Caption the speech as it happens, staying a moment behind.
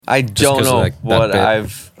I don't 'cause of, know like, that what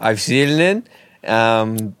bit. I've seen it in.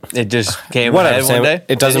 It just came Whatever, ahead one Sam. day.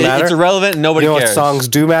 It doesn't matter? It's irrelevant. And nobody You know cares. what songs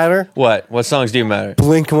do matter? What songs do matter?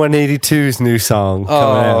 Blink 182's new song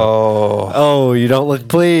coming out. Oh, you don't look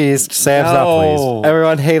pleased. Sam's not No. pleased.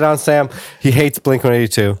 Everyone hate on Sam. He hates Blink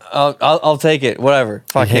 182. I'll take it. Whatever.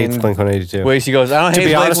 He hates Blink 182. Way she goes. I don't To hate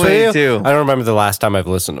be Blink honest with 182. you, I don't remember the last time I've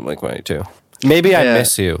listened to Blink 182. Maybe I Yeah.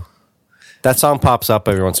 Miss You. That song pops up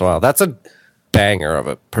every once in a while. That's a banger of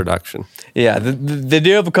a production. Yeah, they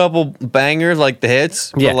do have a couple bangers like the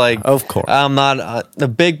hits. Yeah, but like of course. I'm not a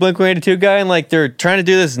big Blink 182 guy, and like they're trying to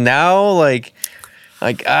do this now. Like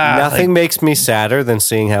Nothing makes me sadder than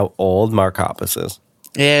seeing how old Mark Hoppus is.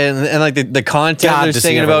 Yeah, and like the content God, they're to see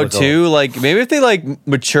singing everyone about look too. Like maybe if they like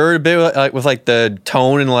matured a bit with like the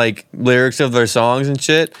tone and like lyrics of their songs and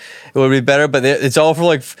shit, it would be better. But it's all for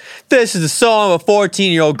like this is a song a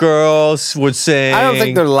 14-year-old girls would sing. I don't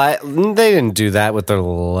think they didn't do that with their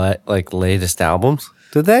latest albums,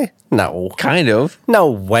 did they? No, kind of.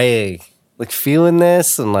 no way. Like Feeling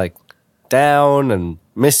This and like Down and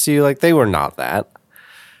Miss You, like they were not that.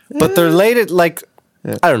 But their latest, like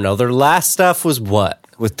I don't know, their last stuff was what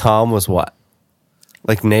with Tom was what,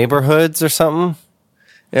 like Neighborhoods or something.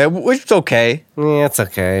 Yeah, which is okay. Yeah, it's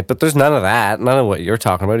okay, but there's none of that. None of what you're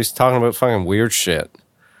talking about. He's talking about fucking weird shit.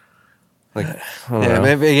 Like, I don't Yeah, know.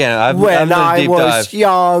 maybe again. I've When done a I deep was dive.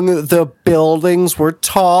 young, the buildings were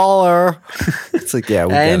taller. It's like, yeah,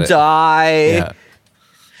 we get And it. I.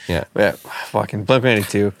 Yeah, Yeah, fucking Blink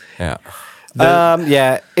 182. yeah.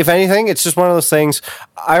 Yeah, if anything, it's just one of those things.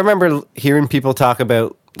 I remember hearing people talk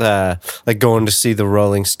about like going to see the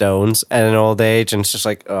Rolling Stones at an old age, and it's just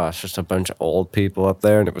like, oh, it's just a bunch of old people up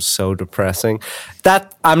there, and it was so depressing.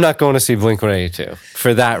 That I'm not going to see Blink 182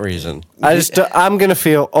 for that reason. I'm gonna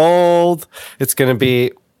feel old. It's gonna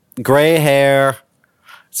be gray hair.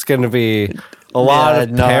 It's gonna be a lot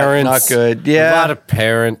of parents. Not good. Yeah. a lot of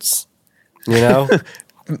parents. You know.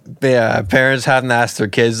 Yeah, parents having to ask their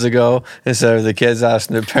kids to go instead of the kids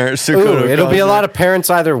asking their parents to go. Ooh, To it'll be a concert. lot of parents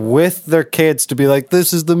either with their kids to be like,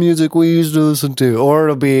 this is the music we used to listen to, or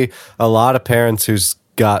it'll be a lot of parents who's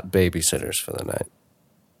got babysitters for the night.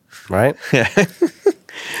 Right?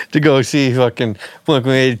 to go see fucking Blink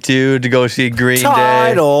 182, to go see Green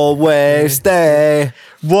Tide Day. always stay.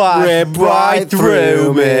 Rip right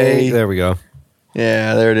through me. There we go.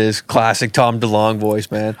 Yeah, there it is. Classic Tom DeLonge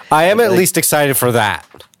voice, man. I am at Like, least excited for that.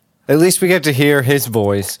 At least we get to hear his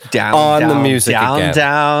voice down, on down, the music down, again.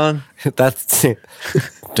 down. That's it.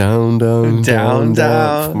 Down, down, down, Down,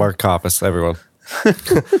 down. Mark Hoppus, everyone.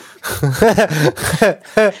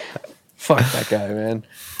 Fuck that guy, man.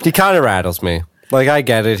 He kind of rattles me. Like, I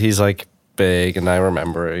get it. He's like big, and I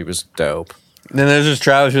remember he was dope. Then there's just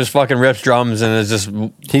Travis who just fucking rips drums and is just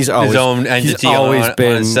He's always his own entity he's always on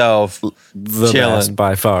been himself. the chilling. best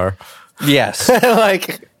by far. Yes.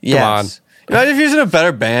 Like, Yes. Imagine if he was in a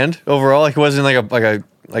better band overall. Like he wasn't like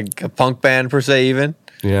a punk band per se. Even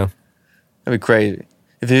come on. Yeah. that'd be crazy.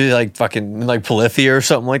 If he was like fucking like Polyphia or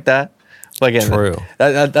something like that. But again, True.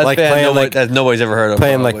 That's Like band playing nobody, like- that nobody's ever heard of.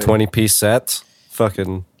 Playing like probably. 20-piece sets.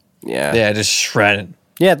 Fucking, yeah. Yeah, just shredding.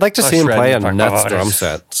 Yeah, I'd like to Oh, see him play a shredding. nuts Oh, drum this-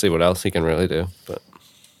 set. See what else he can really do. But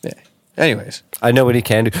Yeah. Anyways, I know what he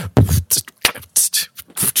can do.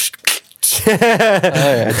 oh,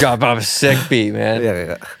 yeah, drop off a sick beat, man.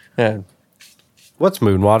 Yeah. Yeah. What's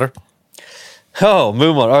Moonwater? Oh,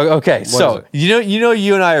 Moonwater. Oh, okay, is so it?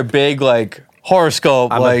 you and I are big like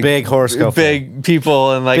horoscope. I'm a like, big horoscope Big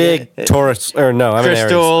people and like Big Taurus. Or no, I'm an Aries.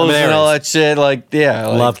 crystals I'm an and all Aries. that shit. Like, yeah,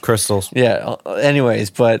 like, Love crystals. Yeah.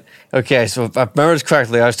 Anyways, but okay. So if I remember this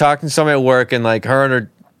correctly, I was talking to somebody at work, and like her and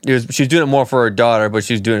her, she was doing it more for her daughter, but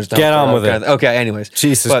she was doing it. Get on with it. Okay. Anyways,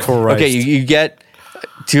 Jesus But, Christ. Okay, you get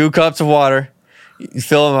 2 cups of water, you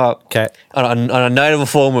fill them up. Okay. On a night of a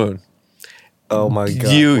full moon, Oh my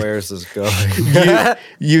God. You- Where's this going?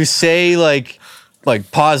 you say like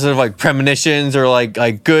positive like premonitions or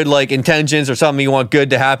like good like intentions or something you want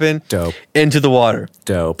good to happen. Dope. Into the water.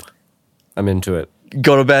 Dope. I'm into it.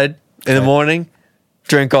 Go to bed in the morning.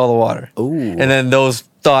 Drink all the water. Ooh. And then those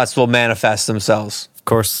thoughts will manifest themselves.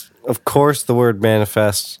 Of course, the word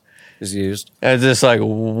manifest is used. And it's just like,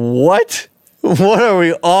 what? What are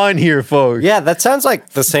we on here, folks? Yeah, that sounds like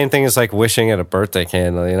the same thing as like wishing at a birthday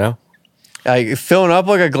candle, you know? Like filling up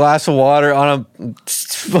like a glass of water on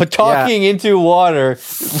talking into water,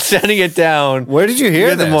 sending it down. Where did you hear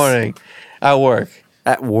in the this? morning at work?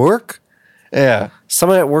 At work? Yeah.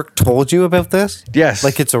 Someone at work told you about this? Yes.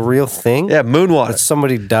 Like it's a real thing? Yeah, moon water. That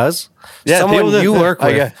somebody does? Yeah, Someone people that- you work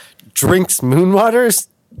with yeah. drinks moon waters?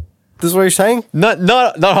 This is what you're saying? Not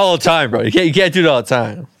all the time, bro. You can't do it all the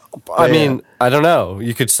time. I mean, I don't know.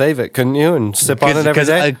 You could save it, couldn't you, and sip on it every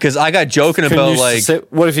day? Because I got joking Couldn't about you like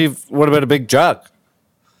what about a big jug?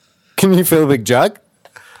 Can you fill a big jug?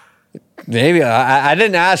 maybe I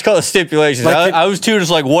didn't ask all the stipulations. Like I was too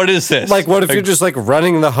just like, what is this? Like, what if you're just like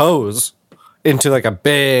running the hose into like a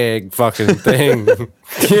big fucking thing?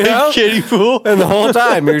 You know? kiddie pool? And the whole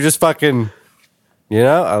time you're just fucking,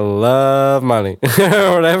 I love money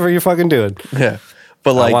or whatever you're fucking doing. Yeah,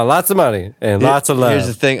 but I like want lots of money and lots of love. Here's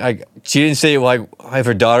the thing: she didn't say like if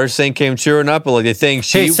her daughter's thing came true or not, but like the thing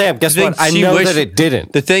she. Hey Sam, guess the thing what? I she know wished- that it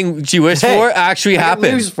didn't. The thing she wished for actually I got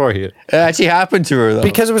happened. news for you. It actually happened to her though.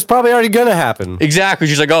 Because it was probably already gonna happen. Exactly.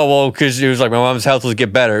 She's like, oh well, because it was like my mom's health will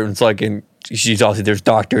get better. And it's like, and she's obviously there's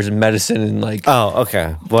doctors and medicine and like Oh,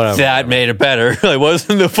 okay. Whatever. that made it better. Like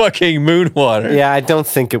wasn't the fucking moon water. Yeah, I don't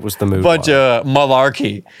think it was the movie. Bunch of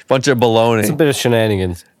malarkey, bunch of baloney. It's a bit of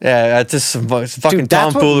shenanigans. Yeah, that's just some fucking Dude,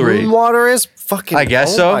 that's what tomfoolery. moon water is? Fucking I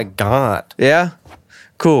guess so. Oh my god. Yeah,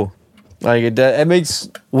 cool. Like it makes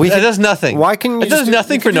it does nothing. Why can you It does just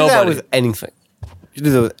nothing you for can do that nobody. with anything. You can do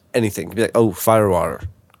that with anything. You'd be like, oh, fire water.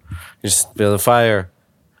 You just build a fire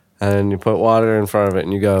and then you put water in front of it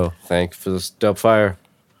and you go, thank you for this dope fire.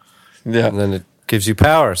 Yeah, And then it gives you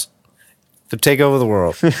powers to take over the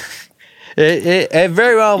world. it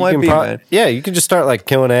very well might be, man. Yeah, you can just start like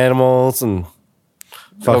killing animals and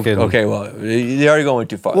fucking. Okay, well, you're already going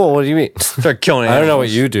too far. Well, what do you mean? Start killing I animals. don't know what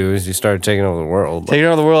you do is you start taking over the world. Taking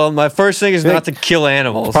over the world. My first thing is not to kill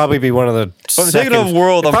animals. Probably be one of the. I'm taking over the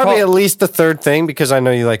world, I'm Probably pro- at least the third thing because I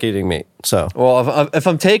know you like eating meat. So Well, if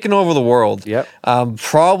I'm taking over the world, Yep. I'm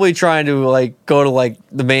probably trying to like go to like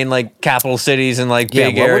the main like capital cities and like Yeah,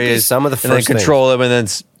 big what would be areas, some of the and then first control them, and then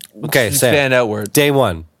Okay, Sam. expand outward. day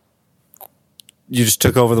one, you just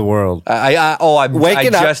took over the world. I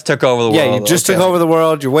Waking up- just took over the world. Yeah, you just took over the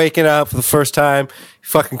world. You're waking up for the first time. You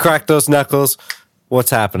fucking crack those knuckles. What's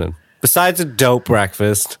happening? Besides a dope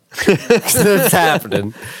breakfast, what's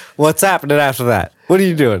happening? What's happening after that? What are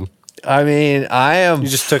you doing? I mean, You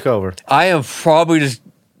just took over. I am probably just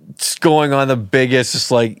going on the biggest, just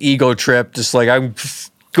like ego trip. Just like I'm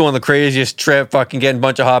going the craziest trip, fucking getting a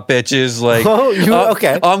bunch of hot bitches. Like, Oh,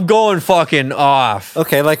 okay. I'm going fucking off.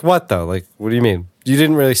 Okay, like what though? Like, what do you mean? You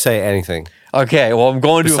didn't really say anything. Okay, well, I'm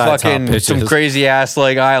going to a Besides hot fucking bitches. some crazy ass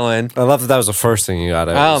like island. I love that was the first thing you got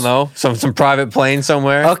out. I don't know, some private plane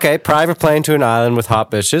somewhere. Okay, private plane to an island with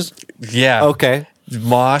hot bitches. Yeah. Okay.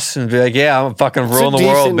 Moss and be like, yeah, I'm fucking It's ruling a the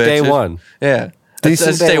world, decent bitches. day one. Yeah. Decent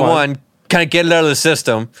That's day day one. one. Kind of get it out of the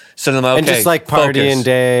system. Send them out. And just like partying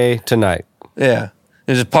day to night. Yeah.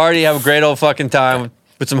 There's a party, have a great old fucking time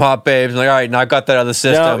with some hot babes. And like, all right, now I got that out of the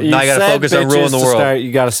system. Now I got to said focus on ruling bitches the to world. start,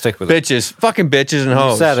 you got to stick with it. Bitches. Fucking bitches and You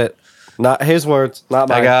hoes. said it. Not his words, not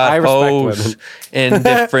mine. I got respect hoes women. in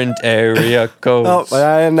different area codes. Oh,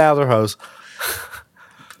 and now they're hoes.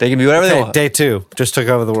 They can be whatever they Okay, want. day two just took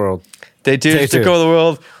over the world. Day two day just took two. over the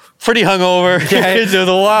world. Pretty hungover. Okay. Into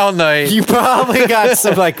the wild night. You probably got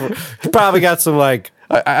some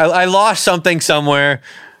I lost something somewhere.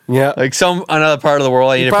 yeah. Like another part of the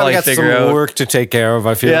world I need You to probably probably got some figure out. work to take care of.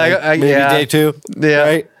 I feel Yeah, like. Maybe yeah. day two. Yeah.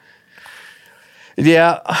 Right.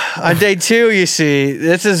 Yeah, on day two, you see,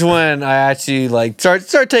 this is when I actually like start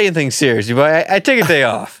taking things seriously. But I take a day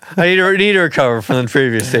off. I need to recover from the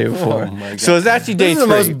previous day before. So it's actually day This is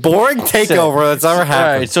the three. most boring takeover that's ever All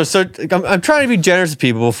happened. right, so I'm trying to be generous to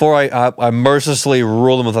people before I mercilessly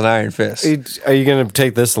rule them with an iron fist. Are you going to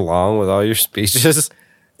take this along with all your speeches?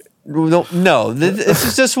 No, this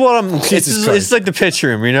is just what I'm. Jesus Christ. It's like the pitch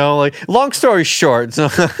room, you know. Like long story short, so,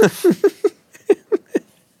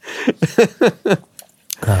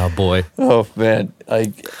 Oh boy, oh man,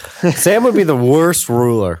 like Sam would be the worst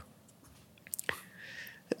ruler.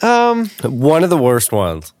 One of the worst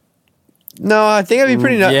ones. no, I think I'd be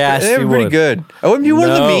pretty. Yes, I think I'd you be pretty would. good. I wouldn't be one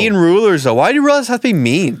of the No. mean rulers though. Why do rulers have to be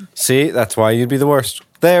mean? See, that's why you'd be the worst.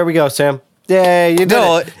 There we go, Sam. Yeah, you did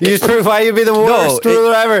No, it. You just proved why you'd be the worst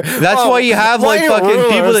ruler ever. That's why you have, why like, do fucking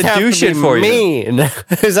rulers people that have do to shit be for you? mean?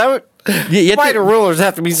 Is that what? You have Why to- do rulers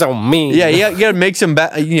have to be so mean? Yeah, you got to make some,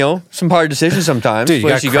 some hard decisions sometimes. Dude, you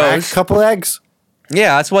where got she to crack goes. a couple eggs.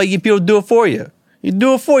 Yeah, that's why you get people to do it for you. You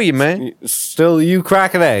do it for you, man. Still, you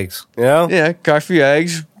cracking eggs. You know? Yeah, crack for your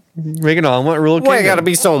eggs, make an omelet, rule a Why you kingdom. got to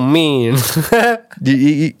be so mean?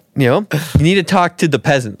 You need to talk to the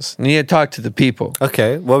peasants. You need to talk to the people.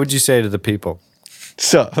 Okay, what would you say to the people?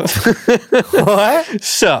 So, What?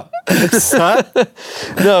 so Son?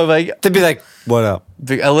 No, like, They'd be like, what up?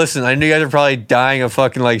 listen, I know you guys are probably dying of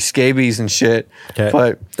fucking like scabies and shit. Okay.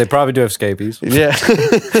 But They probably do have scabies. yeah.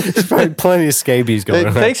 There's probably plenty of scabies going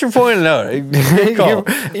on. Thanks for pointing it out. Good call.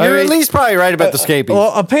 You're at least probably right about the scabies.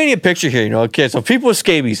 Well, I'm painting a picture here, okay? So people with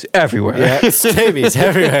scabies everywhere. Yeah, scabies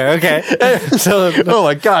everywhere. Okay. So Oh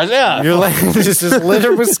my gosh, yeah. your land is just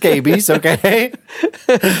littered with scabies. Okay.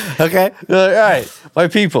 Okay. All right, my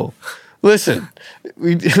people, listen.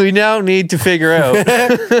 We now need to figure out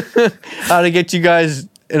how to get you guys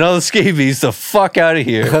and all the scabies the fuck out of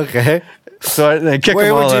here. Okay. So I kick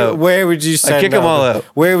them all out. Where would you send? kick them all out.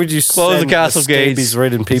 Where would you Close send the castle gates.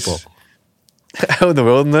 scabies-ridden people? Out in the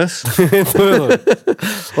wilderness.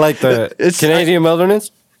 Like the It's- Canadian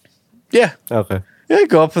wilderness? Yeah. Okay. Yeah,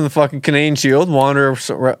 go up in the fucking Canadian Shield, wander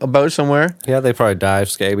about somewhere. Yeah, they'd probably die of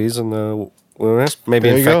scabies in the wilderness. Maybe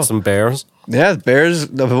There you infect go. some bears. Yeah, bears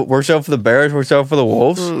works out for the bears, works out for the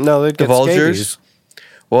wolves. No, they'd The get vultures. scabies.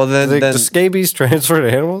 Well, then The scabies transfer to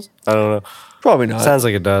animals? I don't know. probably not. Sounds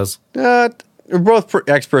like it does. We're both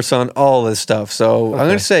experts on all this stuff, so I'm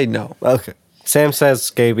going to say no. Okay. Sam says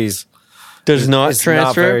scabies Does not is transfer.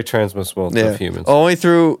 not very transmissible yeah. to humans. Only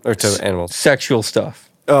through Or to animals. sexual stuff.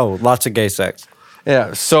 Oh, lots of gay sex.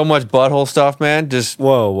 Yeah, so much butthole stuff, man. Just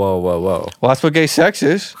Whoa. well, that's what gay sex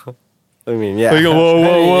is. I mean, yeah. You go,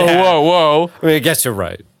 whoa, Yeah. whoa. I mean, I guess you're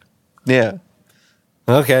right. Yeah.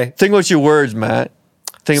 Okay. Think about your words, Matt.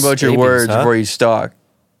 Think about your Scabies, words huh? before you stalk.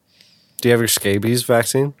 Do you have your scabies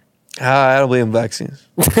vaccine? I don't believe in vaccines.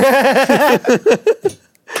 No,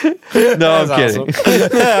 I'm kidding. Awesome.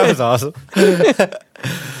 That was awesome.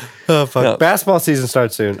 Oh, fuck. No. Basketball season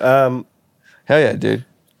starts soon. Hell yeah, dude.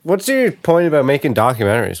 What's your point about making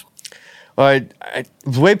documentaries?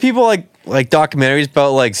 The way people like documentaries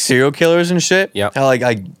about like serial killers and shit. Yep. How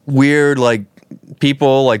like weird like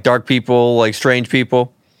people, like dark people, like strange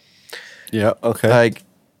people. Yeah. Okay. Like,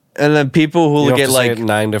 and then people who you don't get have to say like it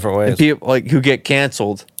 9 different ways. people like who get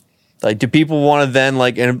canceled. Like, do people want to then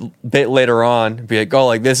like in a bit later on be like, oh,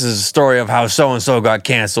 like this is a story of how so and so got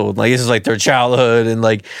canceled. Like this is like their childhood, and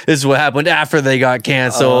like this is what happened after they got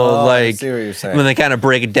canceled. Oh, I like, see what you're saying. when they kind of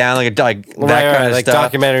break it down, like that Right, kind of like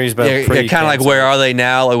stuff. documentaries about yeah, kind of like where are they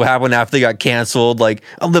now? Like what happened after they got canceled? Like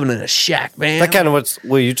I'm living in a shack, man. That kind of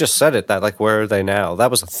you just said it. That like, where are they now? That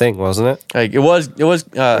was a thing, wasn't it? like it was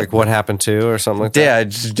Like, what happened to or something like that? yeah,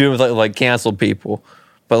 just doing with like canceled people,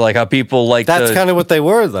 but like how people like That's kind of what they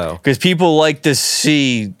were, though. because people like to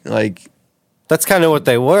see like That's kind of what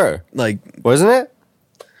they were, wasn't it?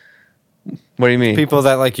 what do you mean? People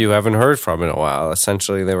that like you haven't heard from in a while.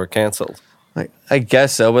 Essentially, they were canceled. Like, I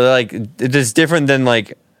guess so, but like it's different than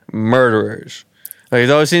like murderers. Like it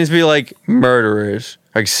always seems to be like murderers,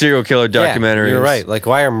 like serial killer documentaries. Yeah, you're right. Like,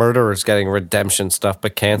 why are murderers getting redemption stuff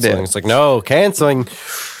but canceling? Yeah. It's like, no, canceling.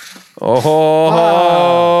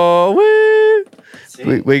 Oh,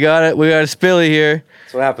 we got it. We got a spilly here.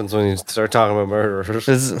 That's what happens when you start talking about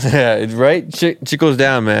murderers. Yeah, right. Shit goes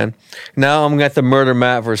down, man. Now I'm got the murder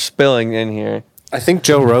map for spilling in here. I think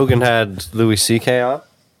Joe Rogan had Louis C.K. on,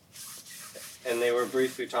 and they were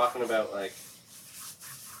briefly talking about like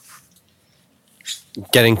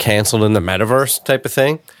getting canceled in the metaverse type of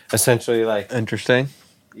thing. Essentially, like, Interesting.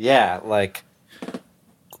 yeah, like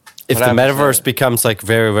if the happens metaverse then? becomes like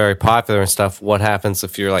very, very popular and stuff, what happens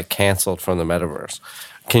if you're like canceled from the metaverse?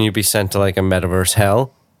 Can you be sent to like a metaverse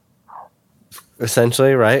hell?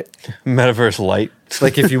 Essentially, right? Metaverse light.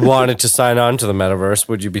 Like, if you wanted to sign on to the metaverse,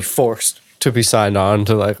 would you be forced to be signed on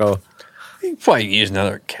to like a You probably use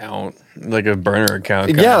another account, like a burner account.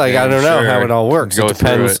 kind yeah, of like thing. I don't know how Sure. it all works. Go It through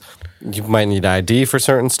depends. it. You might need ID for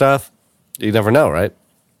certain stuff. You never know, right?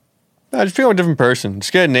 I just feel like a different person.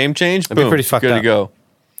 Just get a name change. That'd be Boom, pretty fucked good up. to go.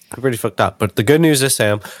 Pretty fucked up. But the good news is,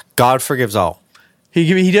 Sam, God forgives all.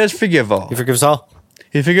 He does forgive all. He forgives all.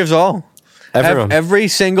 He forgives all. Everyone. Every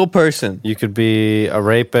single person. You could be a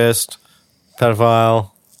rapist,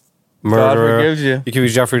 pedophile, murderer. forgives you. You could be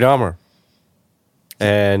Jeffrey Dahmer.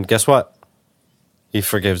 And guess what? He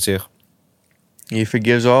forgives you. He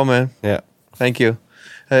forgives all, man. Yeah. Thank you.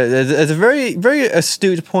 It's a very, very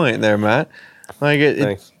astute point there, Matt. Like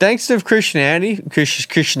Thanks. thanks to Christianity.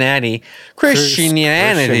 Christianity.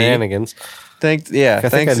 Thanks, I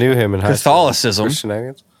think I knew him in high school. Catholicism.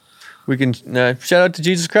 Christianity. We can shout out to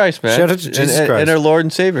Jesus Christ, man. Shout out to Jesus Christ. and our Lord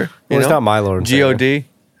and Savior. Well, he's not my Lord and Savior. God.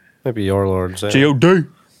 Maybe your Lord and Savior. God.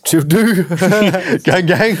 G-O-D. Gang,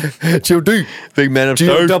 gang. G-O-D. Big man of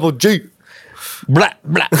G-O third. double G. Blah,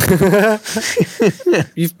 blah.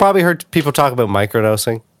 You've probably heard people talk about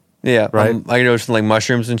microdosing. Yeah, Right. I can know some like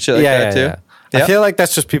mushrooms and shit like that too. I feel like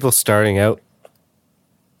that's just people starting out.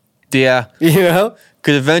 Yeah. You know?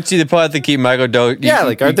 Because eventually they probably have to keep microdosing. Yeah,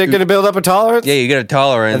 like, aren't they going to build up a tolerance? Yeah, you get a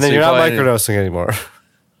tolerance. And then so you're not probably- microdosing anymore.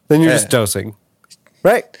 Then you're Yeah. just dosing.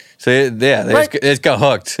 Right? So yeah, they Right. just got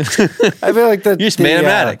hooked. I feel like You just made him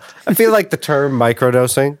addict. I feel like the term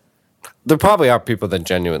microdosing, there probably are people that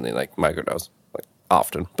genuinely like microdose, like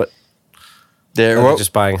often, but They're they're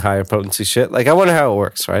just buying higher potency shit. Like, I wonder how it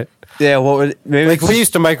works, right? yeah, what would maybe Like, we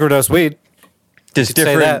used to microdose weed. just Say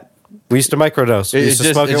different. that. We used to microdose. We It's used to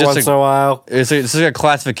just- smoke it's it just once like- in a while. It's like a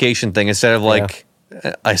classification thing instead of like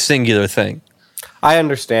a singular thing. I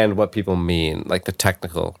understand what people mean, like the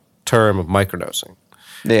technical term of microdosing.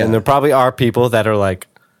 Yeah, And there probably are people that are like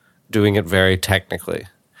doing it very technically.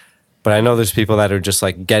 But I know there's people that are just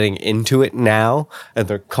like getting into it now and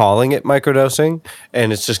they're calling it microdosing.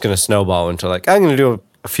 And it's just going to snowball into like, I'm going to do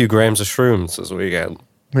a few grams of shrooms this weekend.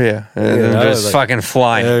 yeah, and You know, just like- fucking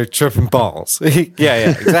flying They're tripping balls. yeah,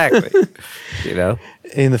 exactly. You know?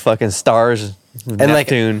 in the fucking stars. And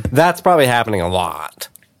Neptune. like, that's probably happening a lot.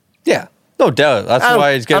 Yeah, no doubt. That's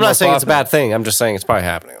why it's getting. I'm more not saying it's a popular. bad thing. I'm just saying it's probably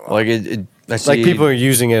happening a lot. Like I see, Like people are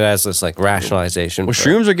using it as this like rationalization. Well, for-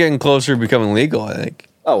 shrooms are getting closer to becoming legal. I think.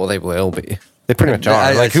 Oh well, they will be. They pretty much At-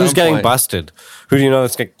 are. at Like who's some getting point. busted? Who do you know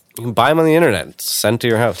that's getting? You can buy them on the internet. It's sent to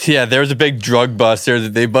your house. Yeah, there was a big drug bust there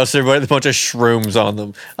that they busted everybody with a bunch of shrooms on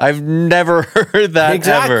them. I've never heard that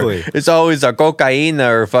Exactly. ever. It's always a cocaine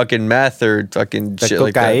or fucking meth or fucking The shit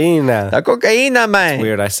like cocaine. that. The cocaine, man.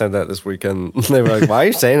 Weird. I said that this weekend. They were like, "Why are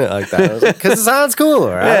you saying it like that?" I was like, "Because it sounds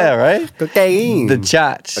cooler." Right? Yeah, right? Cocaine. The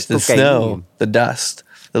chats, the cocaine. snow, the dust,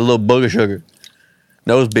 the little booger sugar.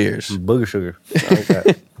 Nose beers. booger sugar. I like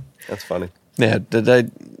that. That's funny. Yeah, did I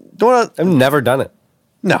don't wanna, I've never done it.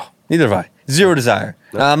 no, neither have I. Zero desire.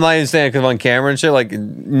 I'm not even saying because I'm on camera and shit. Like,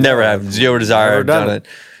 never have zero desire. Never done done it. it.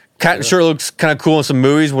 Kind sure it looks kind of cool in some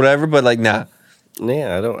movies, whatever. But like, nah.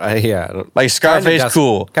 Yeah, I don't. I don't. Like Scarface,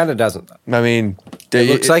 cool. Kind of doesn't. I mean, It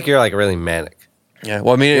looks like you're like really manic. yeah.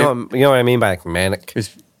 Well, I mean, You know what I mean by like manic?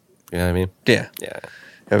 it's You know what I mean? yeah. Yeah.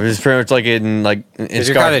 It's pretty much like in Because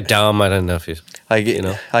you're kind of dumb. I don't know if you. like you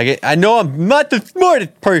know. I know I'm not the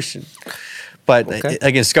smartest person, but Okay.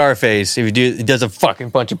 like in Scarface, if you do, it does a fucking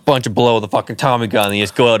bunch of blow with a fucking Tommy gun, and you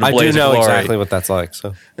just go out and I do blaze know of glory. exactly what that's like.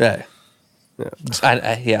 So Yeah,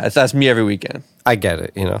 yeah. That's me every weekend. I get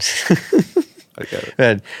it. You know. I get it.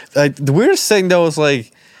 Man, like, the weirdest thing though is like,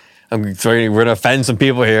 I'm sorry, we're gonna offend some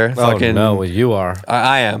people here. Oh Fucking, no, well, you are.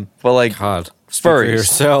 I am, but like, God, speak for furries.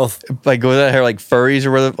 yourself. like goes out here like furries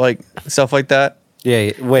or whatever, like stuff like that.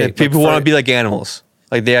 Yeah. Wait. Like, people want to be like animals,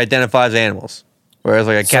 like they identify as animals, whereas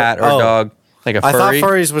like a cat or a oh. dog, like a I thought furry.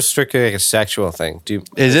 furries was strictly like a sexual thing. Do you?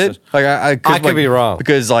 Is it? Like I I could be wrong.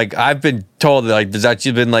 because like I've been told that like there's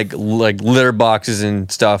actually been like litter boxes and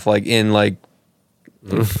stuff like in like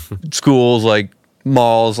schools, like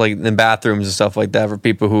malls, like in bathrooms and stuff like that for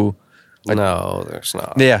people who No, there's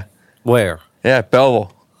not. yeah Where?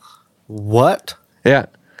 Belleville What? yeah.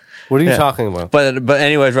 What are you Yeah. talking about? But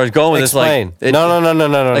anyways, where I was going with Explain. this,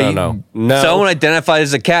 like No. Someone identifies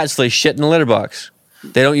as a cat, so they shit in the litter box.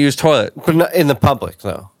 They don't use toilet. But not in the public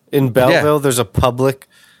though. In Belleville, there's a public.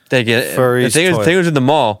 They get Furry's the toilet. thing is in the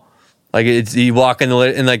mall. Like it's you walk in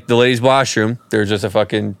in like the ladies' washroom. There's just a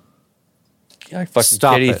fucking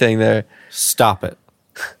Stop kitty it. thing there. Stop it.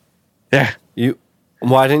 Yeah. You.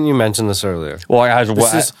 Why didn't you mention this earlier? Well, I was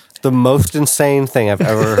This is the most insane thing I've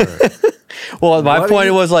ever heard. well. My What do point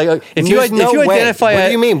you- was like if you There's no way. identify, What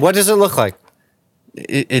do you mean? What does it look like?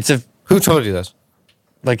 it's a Who told you this?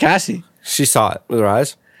 like Cassie. She saw it with her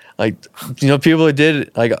eyes. Like people that did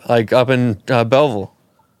it like up in Belleville,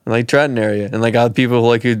 like Trenton area, and like other people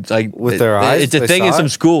like who like With their eyes? It's a They thing in saw some it?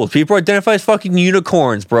 schools. People identify as fucking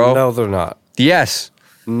unicorns, bro. No, they're not. Yes.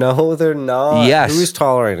 No, they're not. Yes. Who is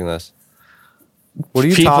tolerating this? What are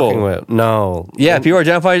you People. talking about? No. Yeah, people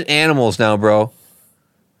identify as animals now, bro.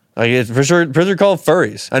 Like it's for sure called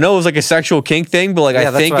furries. I know it was like a sexual kink thing, but like Yeah, I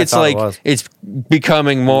that's think what I it's thought it like was. it's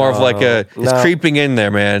becoming more of like a it's No. creeping in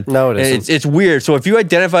there, man. No, it And isn't. It's weird. So if you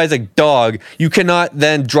identify as a dog, you cannot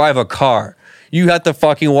then drive a car. You have to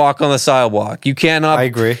fucking walk on the sidewalk. You cannot. I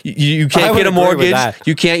agree. You I can't would get a agree with mortgage. that.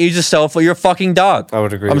 You can't use a cell phone. You're a fucking dog. I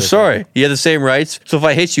would agree I'm with sorry. You have the same rights. So if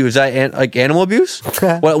I hit you, is that like animal abuse?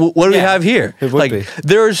 what do we Yeah, have here? it would like be.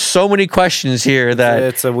 there's so many questions here that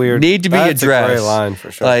It's a weird- need to be that's a gray addressed. line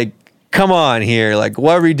for sure. Like, come on here. Like,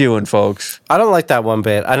 what are we doing, folks? I don't like that one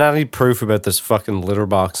bit. And I need proof about this fucking litter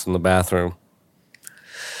box in the bathroom.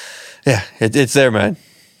 Yeah, it's there, man.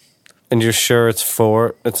 And you're sure it's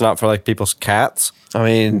not for like people's cats? I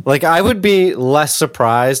mean, Like, I would be less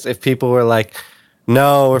surprised if people were like,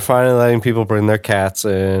 no, we're finally letting people bring their cats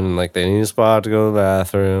in. Like, they need a spot to go to the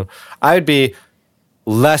bathroom. I'd be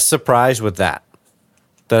less surprised with that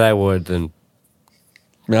than I would than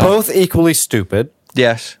No. both equally stupid.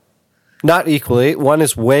 Yes. Not equally. One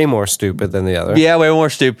is way more stupid than the other. Yeah, way more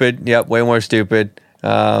stupid. Yep, way more stupid.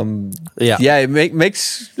 Yeah. Yeah, it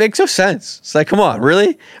makes no sense. It's like, come on,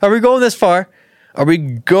 really? Are we going this far? Are we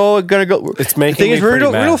gonna go? It's making the thing me is, we're pretty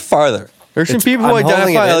gonna mad. go farther. There's some people who I'm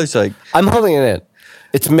holding identify it in. others like. I'm holding it in.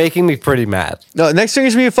 It's making me pretty mad. No, next thing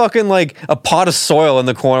is gonna be fucking like a pot of soil in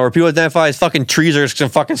the corner where people identify as fucking trees are just gonna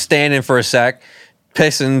fucking stand in for a sec,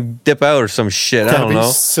 piss and dip out or some shit. I don't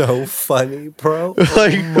know. So funny, bro.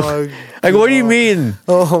 Like, like, what do you mean?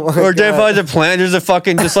 Oh my Or identify God. as a plant? There's a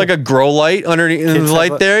fucking just like a grow light underneath the Kids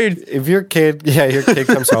light have a- there. If your kid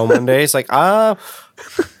comes home one day, it's like,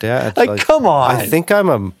 Dad, Like, come on. I think I'm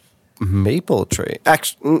a maple tree.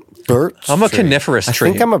 Actually, birch. I'm a tree. coniferous I tree.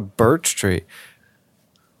 think I'm a birch tree.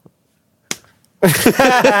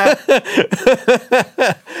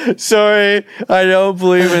 Sorry, I don't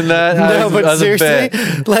believe in that. No, but as a seriously,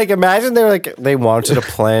 bit. like imagine they wanted a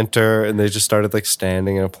planter and they just started like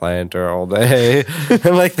standing in a planter all day,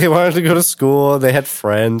 and like they wanted to go to school. They had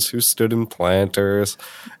friends who stood in planters,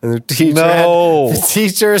 and the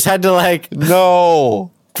teachers had to like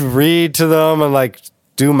No. read to them and like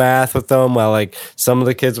do math with them while like some of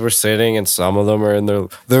the kids were sitting and some of them are in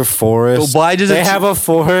their forest. But why does they it- have a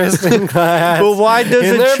forest in class? But why does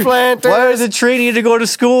in their planters? why does a tree need to go to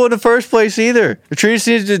school in the first place either? The tree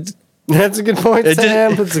needs to. That's a good point, It just-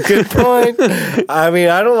 Sam. That's a good point. I mean,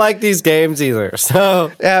 I don't like these games either.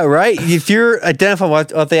 So Yeah, right. If you're identifying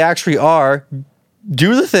what they actually are,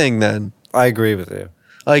 do the thing then. I agree with you.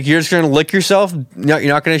 Like you're just gonna lick yourself. You're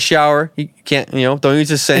not gonna shower. You can't. Don't use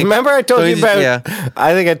the sink. Remember I told Don't you use- about Yeah.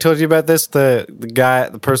 I think I told you about this, the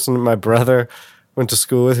person my brother went to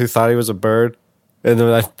school with who thought he was a bird, and then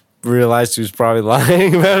I realized he was probably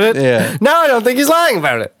lying about it. Yeah. No, I don't think he's lying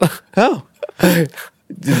about it. Oh.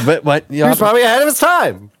 But He was probably ahead of his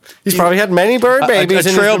time. He's probably had many bird babies a and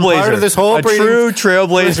he's been trailblazer. part of this whole a breeding- true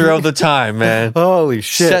trailblazer of the time, man. Holy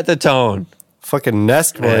shit. Set the tone. Fucking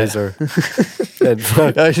nest blazer. And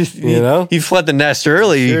fuck, You know? he fled the nest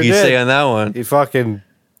early. Sure you did. say on that one. He fucking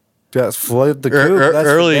just flooded the coop. That's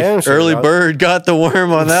for Early damn sure, dog. bird got the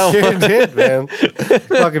worm on that Sure one. did, man.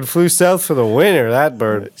 Fucking flew south for the winter, that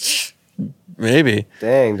bird. Maybe.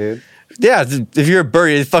 Dang, dude. Yeah, if you're a bird,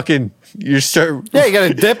 you start. Yeah, you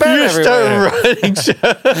gotta dip out You everywhere. start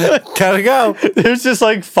running. Gotta go. There's just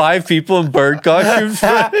like 5 people in bird costumes.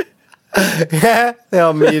 Yeah, they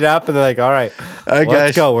all meet up and they're like, all right, Guys,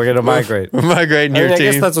 let's go. We're gonna migrate. We're migrating I your mean, I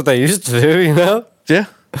guess team. that's what they used to do, you know? Yeah.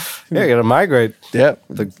 Yeah, you gotta migrate. Yeah.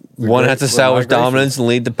 One great- has to the establish migration. dominance and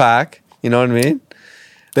lead the pack. You know what I mean?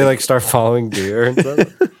 They like start following deer and stuff.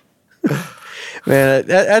 Man,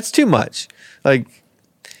 that's too much. Like,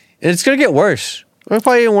 it's gonna get worse. It'll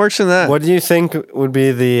probably even worse than that. What do you think would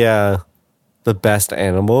be the best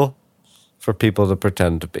animal for people to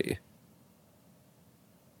pretend to be?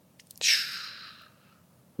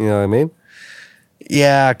 You know what I mean?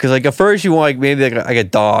 Yeah, because like at first you want like maybe like a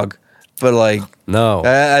dog, but like No,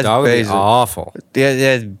 That's dog would be basic. awful.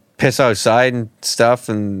 yeah, piss outside and stuff,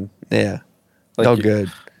 and yeah, Like no you-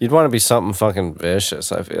 good. You'd want to be something fucking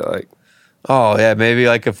vicious. I feel like Oh yeah, maybe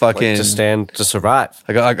like a fucking to survive.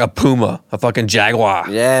 like a puma, a fucking jaguar.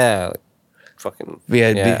 Yeah, like fucking Be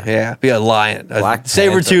a lion, a Black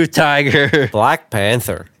saber-toothed tiger. Black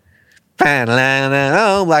Panther.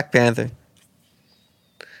 Oh, Black Panther.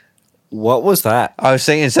 What was that? I was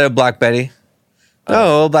saying instead of Black Betty.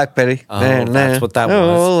 Oh, Black Betty. Oh, that's what that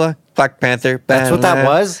was. Black Panther. That's what that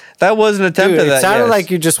was? That was an attempt Dude, at that. it sounded yes.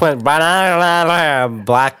 like you just went Black. Well,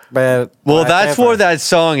 Black that's Panther. what that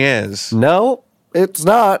song is. No, it's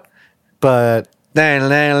not. But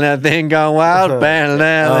Nothing go wild. Oh, okay.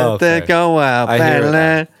 Nothing go wild. I hear it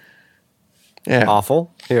now. Yeah.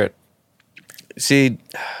 awful. Hear it. See,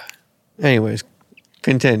 anyways,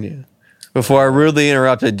 continue. Before I rudely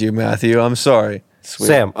interrupted you, Matthew, I'm sorry. Sweet.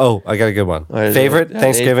 Sam. Oh, I got a good one. Favorite Yeah,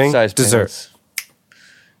 Thanksgiving Asian-sized dessert. pants.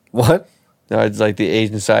 What? No, it's like the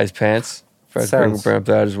Asian-sized pants. If I Sounds- bring up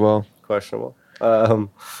that as well. Questionable.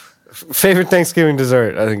 Favorite Thanksgiving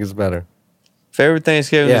dessert. I think is better. Favorite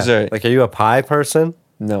Thanksgiving Yeah. dessert? Like, are you a pie person?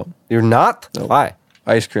 No, You're not. Why?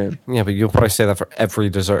 ice cream. Yeah, but you'll probably say that for every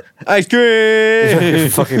dessert. Ice You're cream. a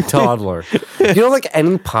fucking toddler. You don't like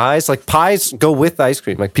any pies? Like pies go with ice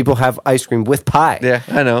cream. Like people have ice cream with pie. Yeah,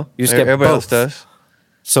 I know. You just get Everybody else both. does.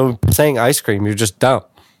 So saying ice cream, you're just dumb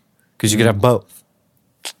because you could have both.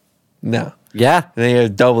 No. Yeah. And then you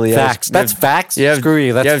have double the Facts. ice. That's facts. You have- Screw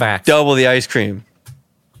you. That's you have facts. Double the ice cream.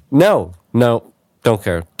 No. Don't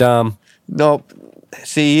care. Dumb. Nope.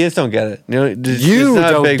 See, you just don't get it. It's You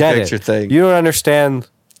not don't a big get picture it. thing. You don't understand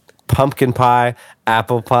pumpkin pie,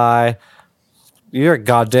 apple pie, You're a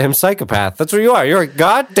goddamn psychopath. That's what you are. You're a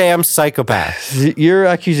goddamn psychopath. Your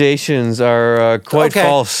accusations are quite Okay,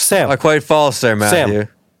 false. Sam. Are quite false there, Matthew. Sam.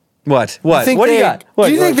 What? What? Think What do you they- got?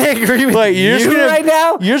 Do you think they agree with Wait, you're you just gonna- right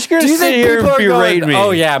now? you're just gonna Do you sit think here people and are berate going, me?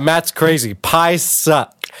 Oh yeah, Matt's crazy. Pies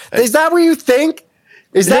suck. Is that what you think?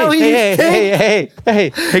 Is that what you hey,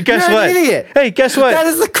 think? hey, guess You're what? an idiot. Hey, guess what? That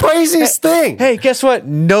is the craziest thing. Hey, guess what?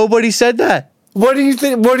 Nobody said that. What do you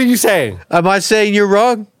think? What are you saying? Am I saying you're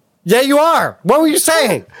wrong? Yeah, you are. What were you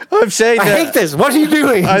saying? I'm saying I that. hate this. What are you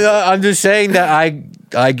doing? I'm just saying that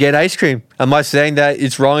I get ice cream. I'm not saying that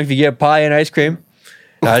it's wrong if you get pie and ice cream.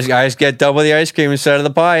 I just get double the ice cream instead of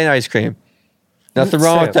the pie and ice cream. Nothing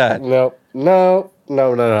wrong with that. No.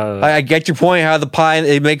 I get your point. How the pie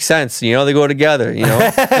it makes sense. You know they go together. You know,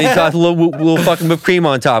 and you got a little fucking whipped cream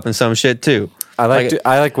on top and some shit too. I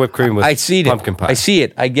like whipped cream with I see it. pumpkin pie. I see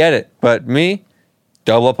it. I get it. But me,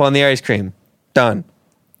 double up on the ice cream. Done.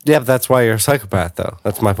 Yeah, but that's why you're a psychopath, though.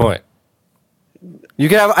 That's my point. You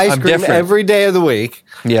can have ice I'm cream different. every day of the week.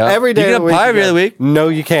 Yeah. Every day You of can the have week. pie every you other week. No,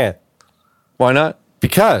 you can't. Why not?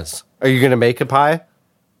 Because are you going to make a pie?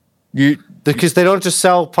 You Because they don't just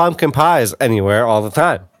sell pumpkin pies anywhere all the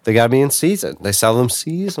time. They got to be in season. They sell them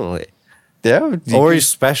seasonally. yeah. Or you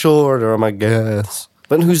special order them, I guess.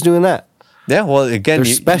 But who's doing that? Yeah, well, again,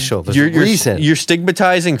 They're special. There's a reason. You're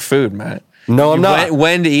stigmatizing food, Matt. No, I'm not.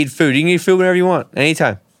 When to eat food. You can eat food whenever you want,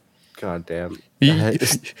 anytime. God damn.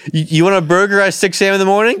 You want a burger at 6 a.m. in the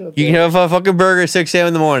morning? You can have a fucking burger at 6 a.m.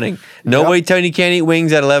 in the morning. Nobody telling you can't eat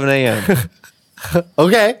wings at 11 a.m.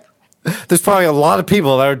 Okay. There's probably a lot of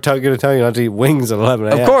people that are going to tell you not to eat wings at 11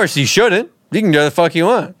 a.m. Of course, you shouldn't. You can do the fuck you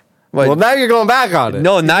want. But Well, now you're going back on it.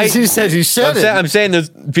 no, now you said you shouldn't. I'm saying there's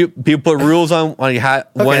people put rules on when and how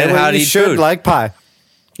to you eat should food. like pie.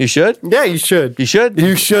 You should? Yeah, you should. You should?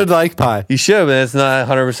 You should like pie. You should, but it's not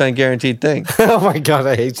a 100% guaranteed thing. Oh my god,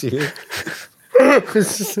 I hate you.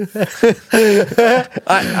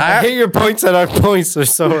 I hate your points and our points are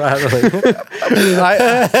so rattling.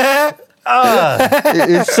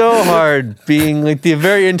 It's so hard being like the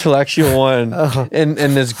very intellectual one in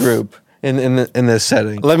this group, in this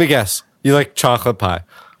setting. Let me guess. You like chocolate pie.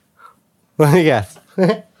 Let me guess.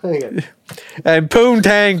 And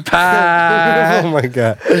poontang pie. Oh my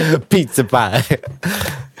god. Pizza pie.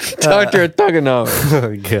 Dr. Tuggano. Oh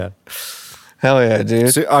my god. Hell yeah,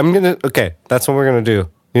 dude. So okay, that's what we're gonna do.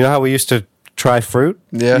 You know how we used to try fruit?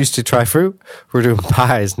 Yeah. We used to try fruit? We're doing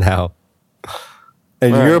pies now.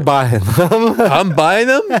 And All you're right. buying them. I'm buying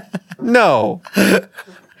them? No.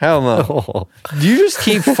 Hell no. You just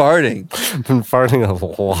keep farting. I've been farting a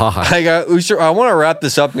lot. I want to wrap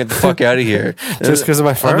this up and get the fuck out of here. Just because of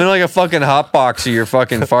my fart? I'm in like a fucking hot box of your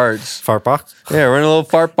fucking farts. Fart box? Yeah, we're in a little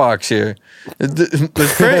fart box here.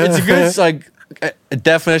 It's a good like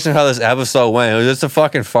definition of how this episode went. It was just a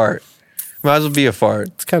fucking fart. Might as well be a fart.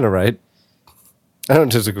 It's kind of right. I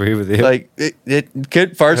don't disagree with you. Like it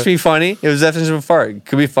could farts be funny. It was definition of a fart. It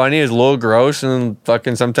could be funny. It's a little gross and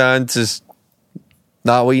fucking sometimes just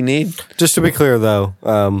not what you need. Just to be clear, though,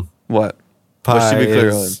 What? pie What should be clear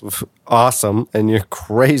is awesome, and you're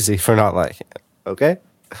crazy for not liking it. Okay,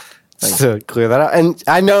 just to clear that out. And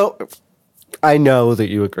I know that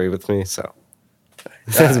you agree with me, so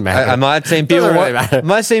it doesn't matter. I'm not saying people. Doesn't really matter. I'm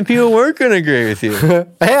not saying people weren't gonna agree with you.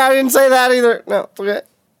 Hey, I didn't say that either. No, it's okay.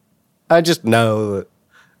 I just know that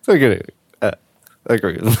they're gonna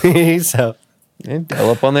agree with me. So, And double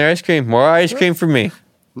up on their ice cream. More ice cream for me.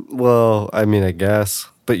 well, I mean, I guess,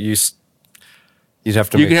 but you'd have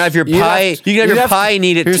to. You can have your pie. You can have your pie and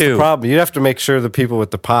eat it Here's too. the problem: you'd have to make sure the people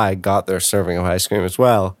with the pie got their serving of ice cream as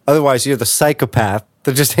well. Otherwise, you're the psychopath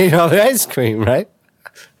that just ate all the ice cream, right?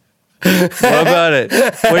 What about it?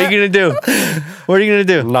 What are you gonna do? What are you gonna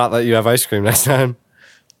do? Not let you have ice cream next time.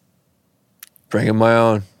 Bring in my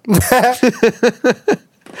own.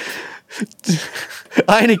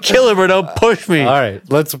 I ain't a killer, but don't push me. All right,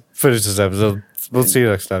 let's finish this episode. We'll see you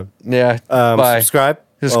next time. Yeah. Bye. Subscribe.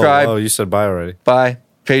 Subscribe. Oh, you said bye already. Bye.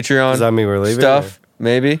 Patreon. Does that mean we're leaving? Stuff.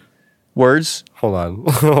 Maybe. Words. Hold on.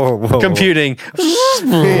 Whoa. Computing.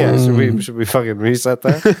 Yeah, should we fucking reset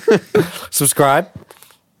that? Subscribe.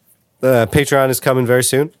 Patreon is coming very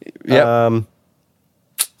soon. Yep.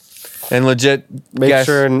 And legit. Make guess-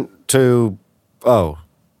 sure to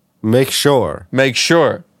make sure Make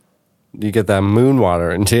sure. you get that moon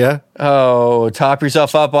water into you. Oh, top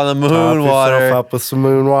yourself up on the moon Top water. yourself up with some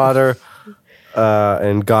moon water,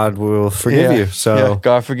 and God will forgive you. So, yeah,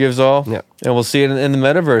 God forgives all. Yeah. And we'll see it in the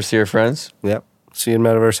metaverse here, friends. yep. See you in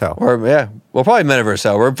Metaverse Hell. Or yeah, well, probably metaverse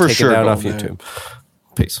hell. We're for Take sure it down going off there. YouTube.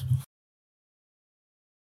 Peace.